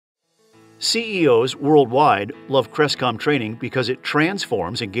CEOs worldwide love Crestcom training because it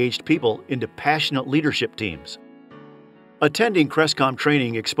transforms engaged people into passionate leadership teams. Attending Crestcom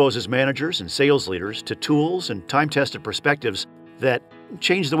training exposes managers and sales leaders to tools and time-tested perspectives that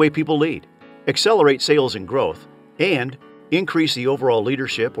change the way people lead, accelerate sales and growth, and increase the overall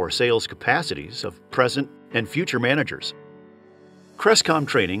leadership or sales capacities of present and future managers. Crestcom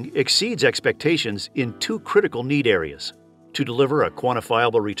training exceeds expectations in two critical need areas: to deliver a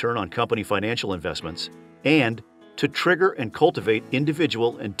quantifiable return on company financial investments and to trigger and cultivate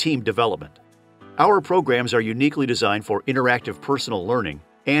individual and team development. Our programs are uniquely designed for interactive personal learning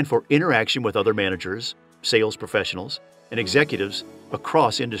and for interaction with other managers, sales professionals, and executives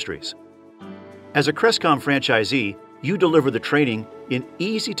across industries. As a Crestcom franchisee, you deliver the training in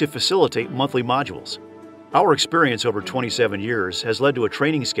easy-to-facilitate monthly modules. Our experience over 27 years has led to a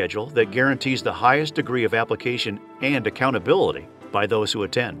training schedule that guarantees the highest degree of application and accountability by those who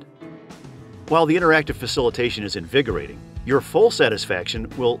attend. While the interactive facilitation is invigorating, your full satisfaction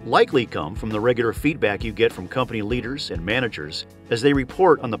will likely come from the regular feedback you get from company leaders and managers as they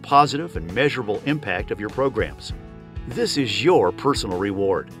report on the positive and measurable impact of your programs. This is your personal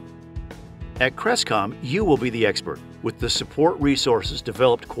reward. At Crestcom, you will be the expert, with the support resources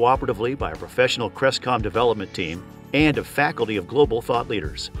developed cooperatively by a professional Crestcom development team and a faculty of global thought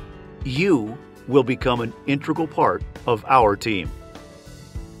leaders. You will become an integral part of our team.